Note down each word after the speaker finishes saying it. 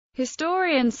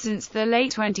Historians since the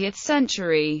late 20th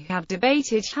century have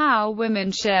debated how women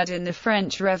shared in the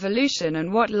French Revolution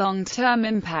and what long-term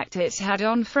impact it had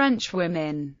on French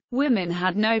women. Women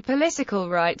had no political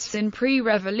rights in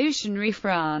pre-revolutionary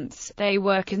France. They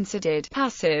were considered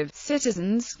passive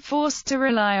citizens, forced to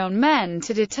rely on men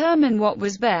to determine what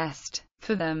was best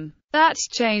for them. That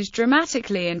changed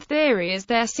dramatically in theory as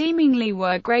there seemingly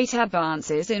were great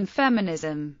advances in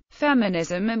feminism.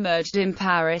 Feminism emerged in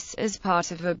Paris as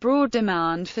part of a broad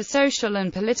demand for social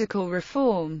and political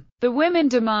reform. The women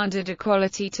demanded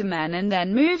equality to men and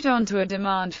then moved on to a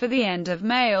demand for the end of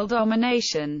male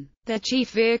domination. Their chief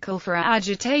vehicle for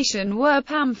agitation were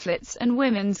pamphlets and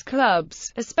women's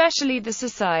clubs, especially the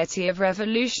Society of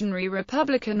Revolutionary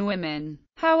Republican Women.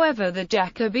 However, the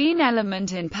Jacobin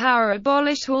element in power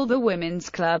abolished all the women's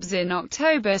clubs in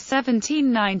October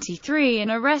 1793 and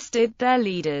arrested their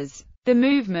leaders. The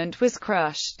movement was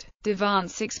crushed.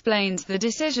 Devance explains the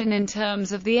decision in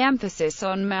terms of the emphasis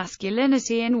on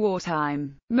masculinity in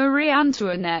wartime. Marie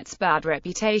Antoinette's bad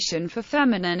reputation for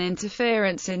feminine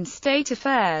interference in state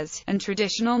affairs, and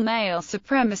traditional male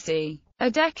supremacy. A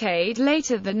decade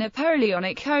later, the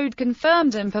Napoleonic Code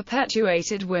confirmed and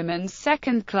perpetuated women's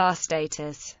second-class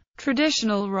status.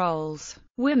 Traditional roles.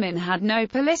 Women had no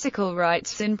political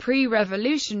rights in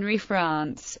pre-revolutionary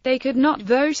France. They could not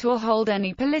vote or hold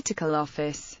any political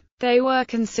office. They were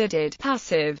considered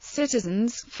passive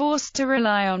citizens, forced to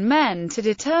rely on men to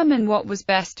determine what was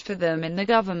best for them in the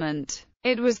government.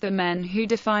 It was the men who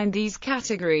defined these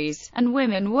categories, and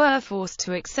women were forced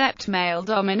to accept male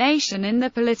domination in the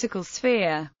political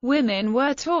sphere. Women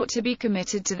were taught to be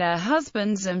committed to their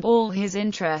husbands and all his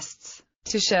interests,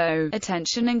 to show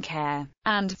attention and care,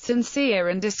 and sincere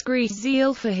and discreet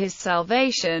zeal for his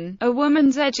salvation. A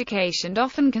woman's education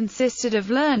often consisted of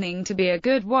learning to be a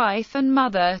good wife and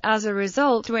mother. As a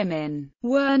result, women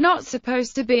were not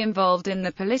supposed to be involved in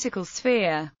the political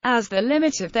sphere, as the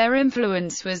limit of their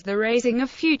influence was the raising of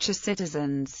future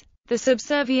citizens. The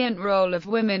subservient role of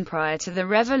women prior to the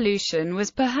revolution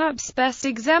was perhaps best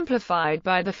exemplified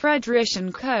by the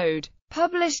Frederican Code,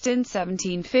 published in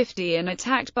 1750 and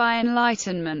attacked by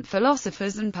Enlightenment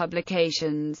philosophers and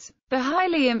publications. The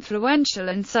highly influential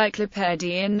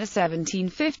Encyclopédie in the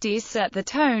 1750s set the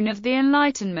tone of the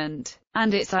Enlightenment,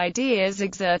 and its ideas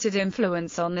exerted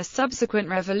influence on the subsequent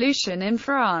revolution in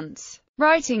France.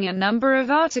 Writing a number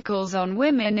of articles on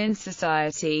women in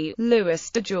society, Louis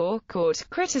de Jaucourt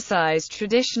criticized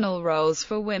traditional roles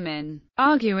for women,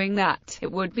 arguing that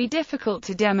it would be difficult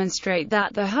to demonstrate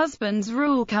that the husband's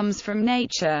rule comes from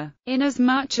nature,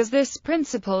 inasmuch as this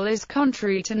principle is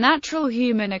contrary to natural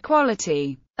human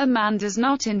equality. A man does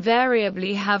not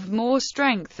invariably have more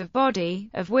strength of body,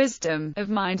 of wisdom, of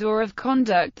mind or of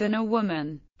conduct than a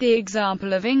woman. The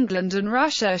example of England and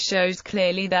Russia shows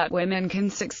clearly that women can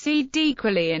succeed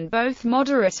equally in both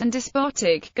moderate and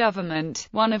despotic government.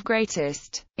 One of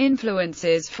greatest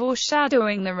influences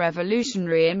foreshadowing the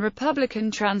revolutionary and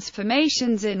republican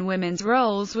transformations in women's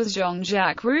roles was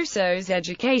Jean-Jacques Rousseau's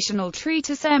educational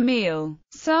treatise Émile.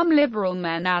 Some liberal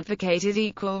men advocated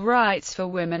equal rights for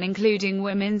women, including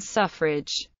women's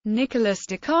suffrage. Nicolas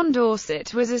de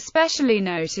Condorcet was especially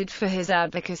noted for his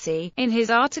advocacy. In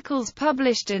his articles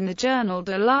published in the Journal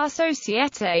de la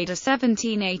Société de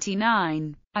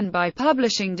 1789, and by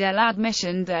publishing De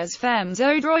l'admission des femmes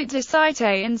au droit de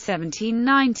cité in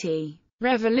 1790.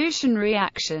 Revolutionary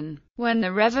action. When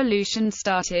the revolution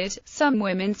started, some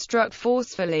women struck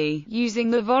forcefully, using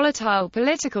the volatile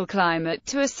political climate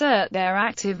to assert their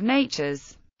active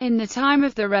natures. In the time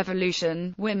of the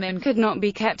revolution, women could not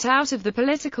be kept out of the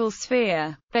political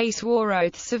sphere. They swore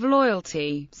oaths of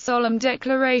loyalty, solemn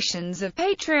declarations of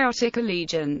patriotic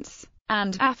allegiance,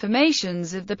 and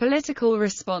affirmations of the political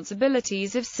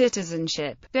responsibilities of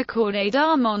citizenship. The Corday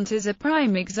d'Armont is a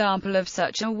prime example of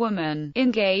such a woman,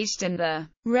 engaged in the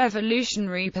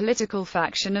revolutionary political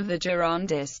faction of the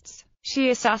Girondists. She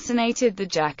assassinated the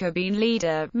Jacobin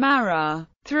leader, Marat.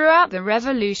 Throughout the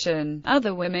revolution,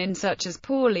 other women such as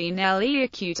Pauline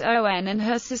Léacoute-Owen and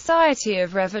her Society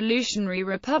of Revolutionary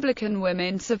Republican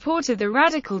Women supported the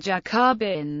radical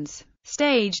Jacobins,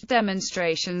 staged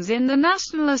demonstrations in the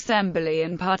National Assembly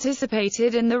and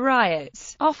participated in the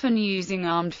riots, often using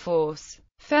armed force.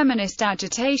 Feminist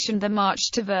agitation. The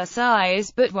March to Versailles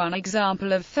is but one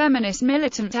example of feminist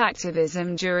militant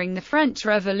activism during the French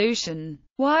Revolution.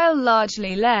 While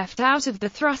largely left out of the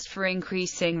thrust for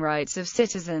increasing rights of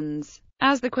citizens,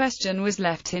 as the question was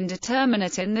left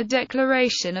indeterminate in the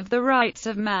Declaration of the Rights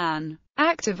of Man,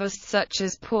 Activists such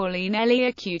as Pauline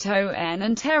Elliott-Owen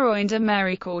and Théroigne de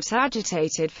Méricourt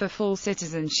agitated for full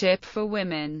citizenship for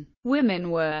women. Women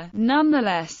were,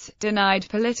 nonetheless, denied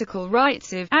political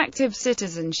rights of active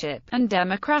citizenship and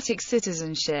democratic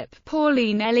citizenship.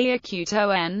 Pauline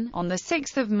Elliott-Owen, on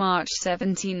 6 March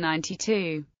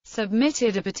 1792,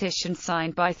 submitted a petition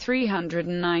signed by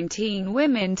 319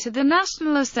 women to the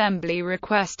National Assembly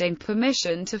requesting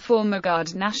permission to form a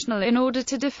Garde Nationale in order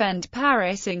to defend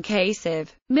Paris in case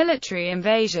of military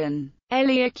invasion.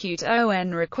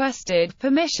 Elliott-Owen requested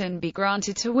permission be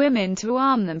granted to women to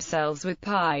arm themselves with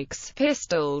pikes,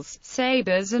 pistols,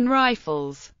 sabres and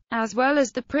rifles, as well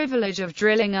as the privilege of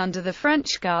drilling under the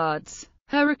French Guards.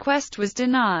 Her request was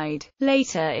denied.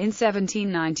 Later in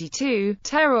 1792,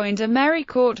 Théroigne de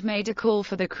Méricourt made a call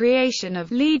for the creation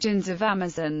of legions of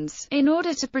Amazons, in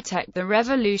order to protect the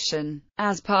revolution.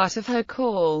 As part of her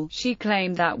call, she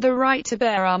claimed that the right to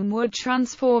bear arms would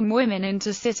transform women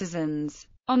into citizens.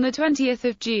 On 20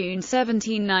 June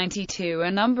 1792,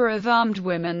 a number of armed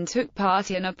women took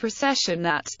part in a procession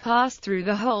that passed through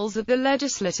the halls of the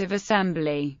Legislative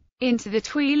Assembly, into the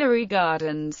Tuileries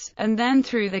Gardens, and then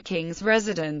through the King's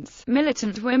residence.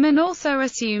 Militant women also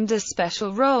assumed a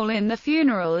special role in the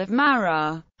funeral of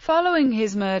Marat, following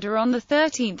his murder on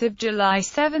 13 July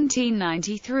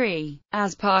 1793.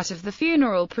 As part of the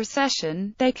funeral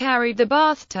procession, they carried the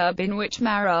bathtub in which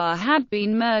Marat had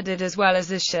been murdered as well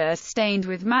as a shirt stained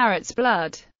with Marat's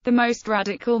blood. The most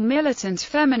radical militant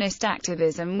feminist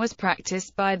activism was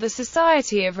practiced by the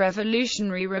Society of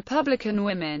Revolutionary Republican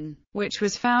Women, which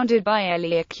was founded by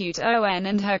Elliott-Owen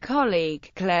and her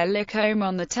colleague, Claire Lacombe,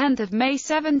 on 10 May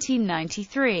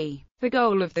 1793. The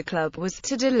goal of the club was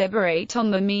to deliberate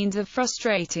on the means of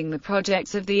frustrating the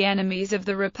projects of the enemies of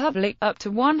the Republic. Up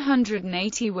to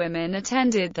 180 women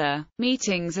attended the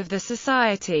meetings of the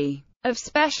Society. Of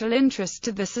special interest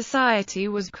to the Society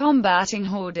was combating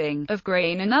hoarding of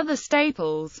grain and other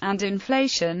staples, and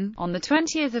inflation. On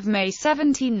 20 May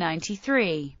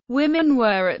 1793, women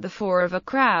were at the fore of a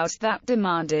crowd that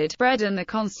demanded bread and the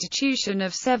Constitution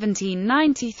of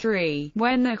 1793.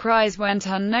 When the cries went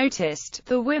unnoticed,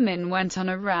 the women went on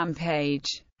a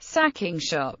rampage, sacking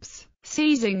shops,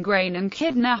 seizing grain and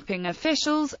kidnapping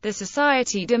officials. The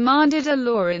Society demanded a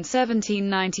law in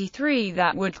 1793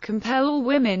 that would compel all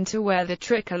women to wear the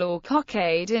tricolor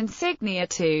cockade insignia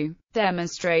to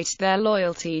demonstrate their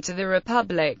loyalty to the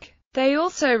Republic. They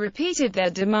also repeated their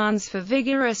demands for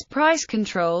vigorous price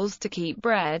controls to keep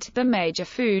bread, the major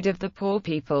food of the poor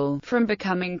people, from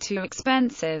becoming too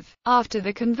expensive. After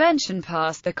the convention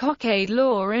passed the cockade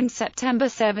law in September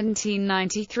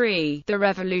 1793, the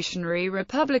Revolutionary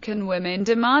Republican women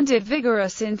demanded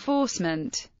vigorous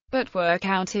enforcement, but were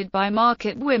countered by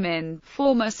market women,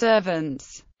 former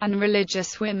servants, and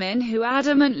religious women who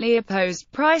adamantly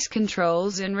opposed price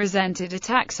controls and resented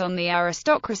attacks on the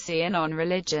aristocracy and on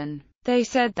religion. They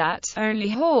said that only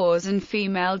whores and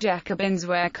female Jacobins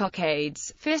wear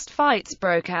cockades. Fist fights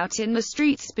broke out in the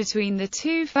streets between the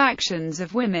two factions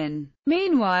of women.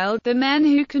 Meanwhile, the men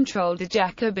who controlled the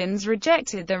Jacobins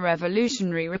rejected the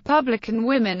Revolutionary Republican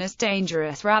women as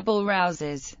dangerous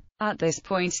rabble-rousers. At this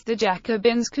point, the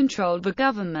Jacobins controlled the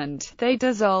government. They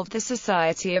dissolved the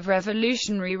Society of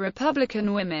Revolutionary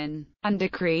Republican Women, and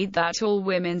decreed that all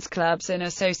women's clubs and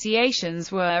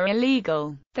associations were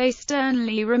illegal. They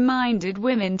sternly reminded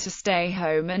women to stay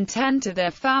home and tend to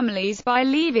their families by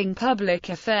leaving public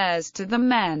affairs to the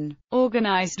men.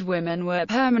 Organized women were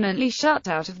permanently shut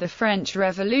out of the French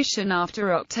Revolution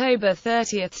after October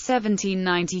 30,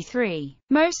 1793.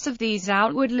 Most of these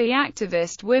outwardly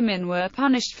activist women were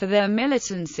punished for their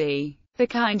militancy. The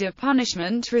kind of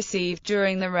punishment received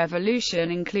during the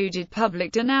revolution included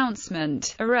public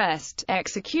denouncement, arrest,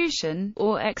 execution,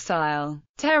 or exile.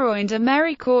 Théroigne de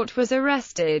Méricourt was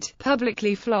arrested,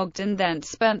 publicly flogged, and then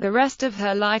spent the rest of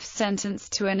her life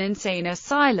sentenced to an insane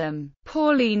asylum.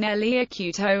 Pauline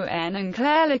Elliott-Owen and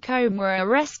Claire Lacombe were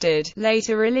arrested,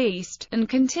 later released, and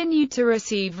continued to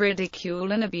receive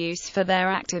ridicule and abuse for their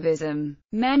activism.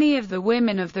 Many of the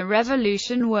women of the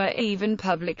revolution were even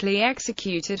publicly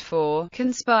executed for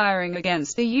conspiring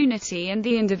against the unity and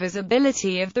the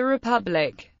indivisibility of the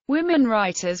Republic. Women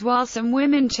writers. While some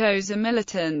women chose a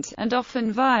militant, and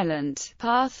often violent,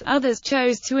 path, others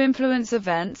chose to influence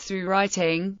events through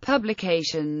writing,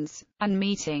 publications, and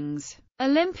meetings.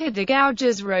 Olympia de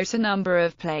Gouges wrote a number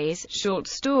of plays, short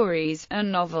stories, and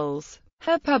novels.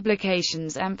 Her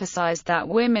publications emphasized that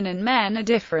women and men are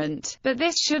different, but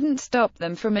this shouldn't stop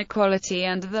them from equality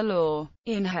under the law.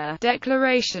 In her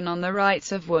Declaration on the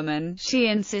Rights of Woman, she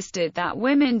insisted that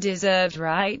women deserved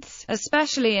rights,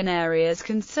 especially in areas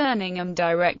concerning them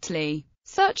directly,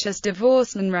 such as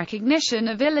divorce and recognition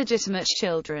of illegitimate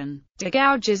children. De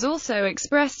Gouges also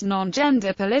expressed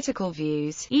non-gender political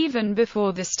views, even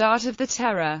before the start of the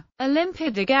Terror.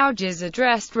 Olympia de Gouges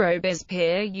addressed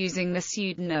Robespierre using the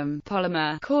pseudonym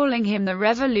Polymer, calling him the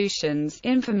revolution's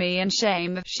infamy and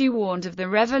shame. She warned of the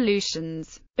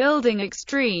revolution's building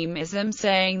extremism,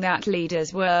 saying that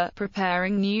leaders were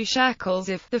preparing new shackles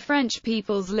if the French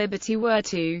people's liberty were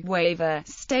to waver,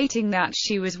 stating that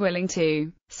she was willing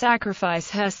to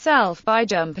sacrifice herself by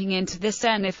jumping into the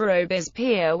Seine if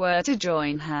Robespierre were to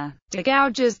join her. De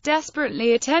Gouges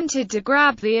desperately attempted to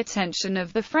grab the attention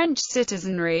of the French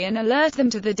citizenry and alert them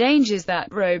to the dangers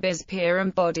that Robespierre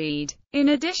embodied. In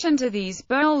addition to these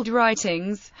bold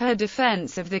writings, her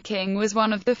defense of the king was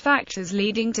one of the factors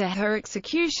leading to her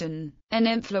execution. An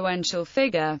influential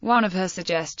figure, one of her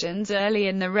suggestions early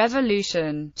in the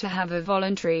revolution, to have a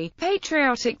voluntary,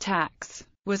 patriotic tax,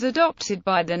 was adopted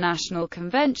by the National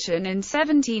Convention in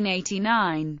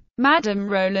 1789. Madame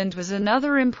Roland was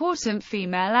another important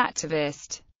female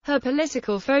activist. Her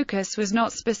political focus was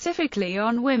not specifically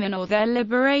on women or their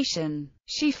liberation.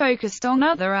 She focused on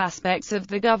other aspects of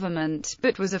the government,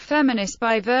 but was a feminist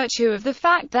by virtue of the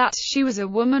fact that she was a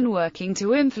woman working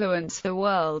to influence the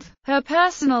world. Her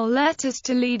personal letters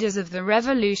to leaders of the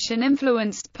revolution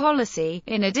influenced policy.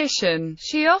 In addition,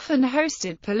 she often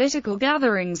hosted political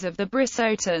gatherings of the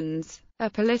Brissotins, a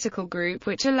political group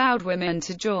which allowed women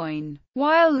to join.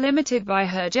 While limited by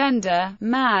her gender,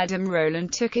 Madame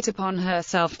Roland took it upon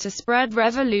herself to spread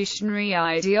revolutionary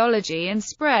ideology and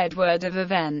spread word of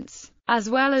events, as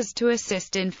well as to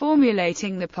assist in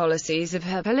formulating the policies of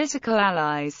her political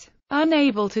allies.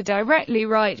 Unable to directly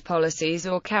write policies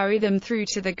or carry them through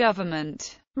to the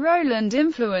government, Roland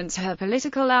influenced her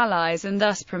political allies and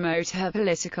thus promote her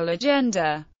political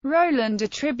agenda. Roland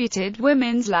attributed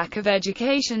women's lack of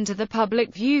education to the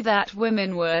public view that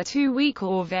women were too weak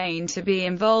or vain to be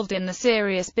involved in the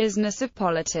serious business of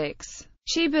politics.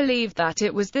 She believed that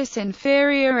it was this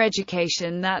inferior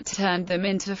education that turned them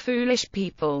into foolish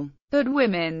people. But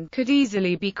women could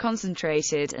easily be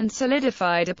concentrated and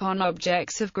solidified upon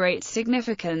objects of great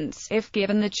significance, if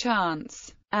given the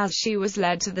chance. As she was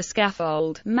led to the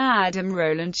scaffold, Madame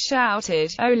Roland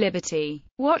shouted, "O liberty!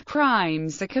 What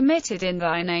crimes are committed in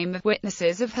thy name?"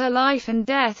 Witnesses of her life and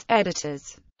death,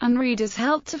 editors, and readers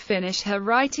helped to finish her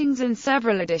writings, and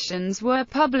several editions were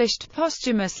published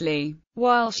posthumously.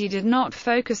 While she did not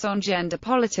focus on gender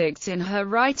politics in her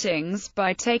writings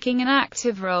by taking an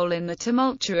active role in the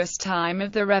tumultuous time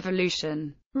of the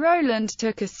revolution, Roland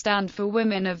took a stand for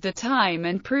women of the time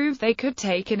and proved they could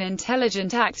take an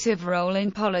intelligent, active role in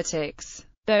politics.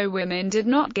 Though women did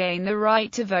not gain the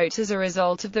right to vote as a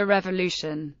result of the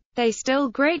revolution, they still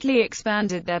greatly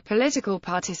expanded their political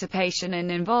participation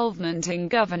and involvement in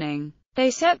governing.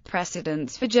 They set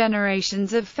precedents for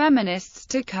generations of feminists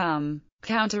to come.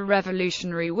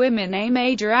 Counter-revolutionary women. A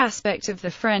major aspect of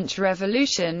the French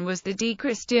Revolution was the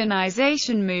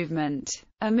dechristianization movement,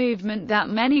 a movement that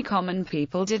many common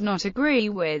people did not agree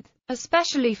with.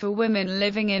 Especially for women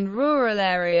living in rural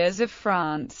areas of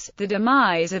France, the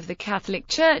demise of the Catholic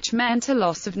Church meant a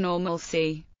loss of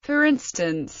normalcy. For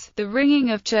instance, the ringing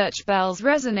of church bells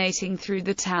resonating through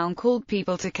the town called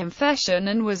people to confession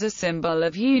and was a symbol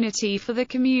of unity for the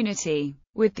community.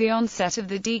 With the onset of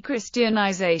the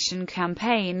dechristianization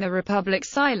campaign, the Republic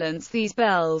silenced these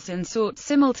bells and sought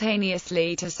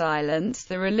simultaneously to silence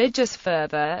the religious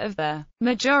fervor of the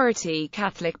majority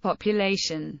Catholic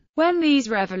population. When these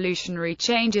revolutionary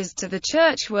changes to the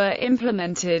Church were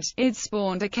implemented, it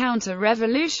spawned a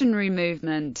counter-revolutionary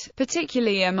movement,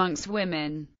 particularly amongst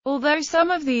women. Although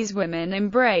some of these women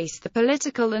embraced the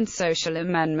political and social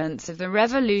amendments of the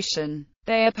revolution,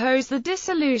 they opposed the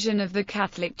dissolution of the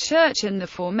Catholic Church and the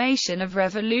formation of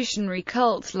revolutionary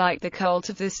cults like the cult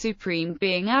of the Supreme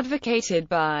Being advocated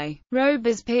by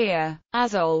Robespierre.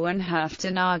 As Olwen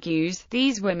Houghton argues,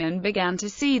 these women began to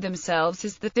see themselves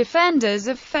as the defenders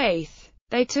of faith.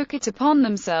 They took it upon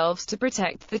themselves to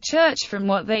protect the Church from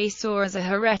what they saw as a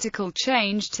heretical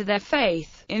change to their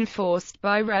faith, enforced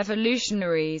by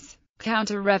revolutionaries.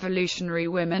 Counter-revolutionary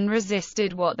women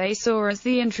resisted what they saw as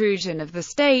the intrusion of the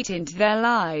state into their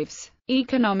lives.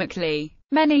 Economically,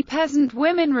 many peasant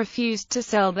women refused to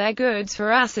sell their goods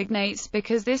for assignats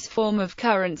because this form of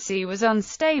currency was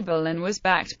unstable and was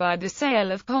backed by the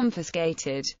sale of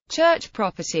confiscated church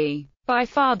property. By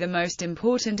far the most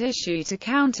important issue to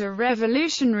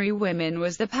counter-revolutionary women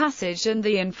was the passage and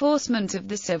the enforcement of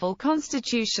the civil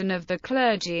constitution of the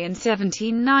clergy in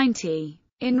 1790.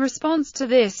 In response to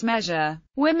this measure,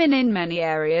 women in many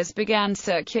areas began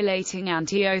circulating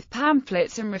anti-oath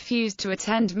pamphlets and refused to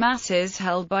attend masses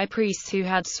held by priests who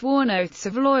had sworn oaths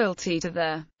of loyalty to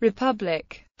the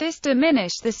Republic. This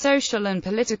diminished the social and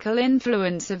political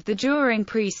influence of the juring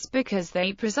priests because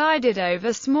they presided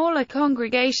over smaller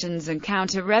congregations and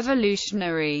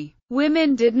counter-revolutionary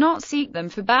women did not seek them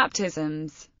for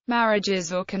baptisms,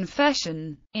 marriages or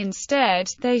confession. Instead,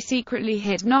 they secretly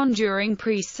hid non-juring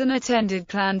priests and attended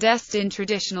clandestine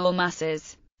traditional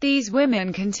masses. These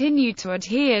women continued to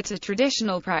adhere to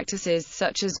traditional practices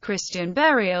such as Christian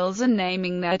burials and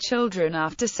naming their children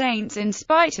after saints in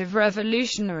spite of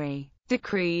revolutionary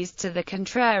decrees to the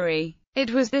contrary.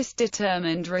 It was this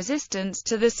determined resistance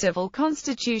to the civil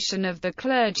constitution of the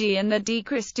clergy and the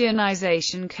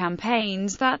de-Christianization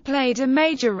campaigns that played a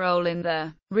major role in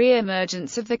the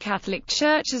re-emergence of the Catholic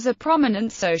Church as a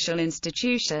prominent social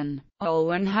institution.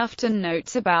 Olwen Houghton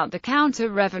notes about the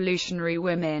counter-revolutionary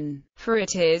women, for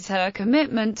it is her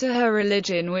commitment to her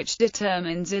religion which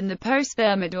determines in the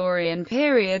post-Thermidorian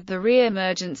period the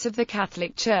re-emergence of the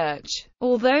Catholic Church.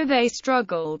 Although they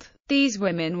struggled, these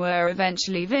women were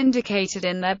eventually vindicated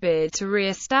in their bid to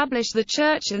re-establish the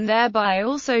Church and thereby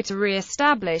also to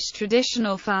re-establish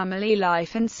traditional family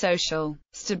life and social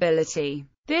stability.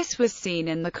 This was seen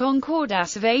in the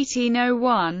Concordat of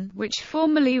 1801, which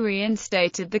formally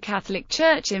reinstated the Catholic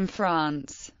Church in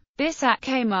France. This act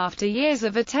came after years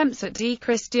of attempts at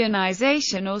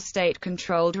de-Christianization or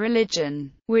state-controlled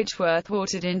religion, which were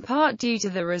thwarted in part due to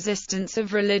the resistance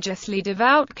of religiously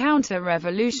devout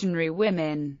counter-revolutionary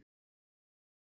women.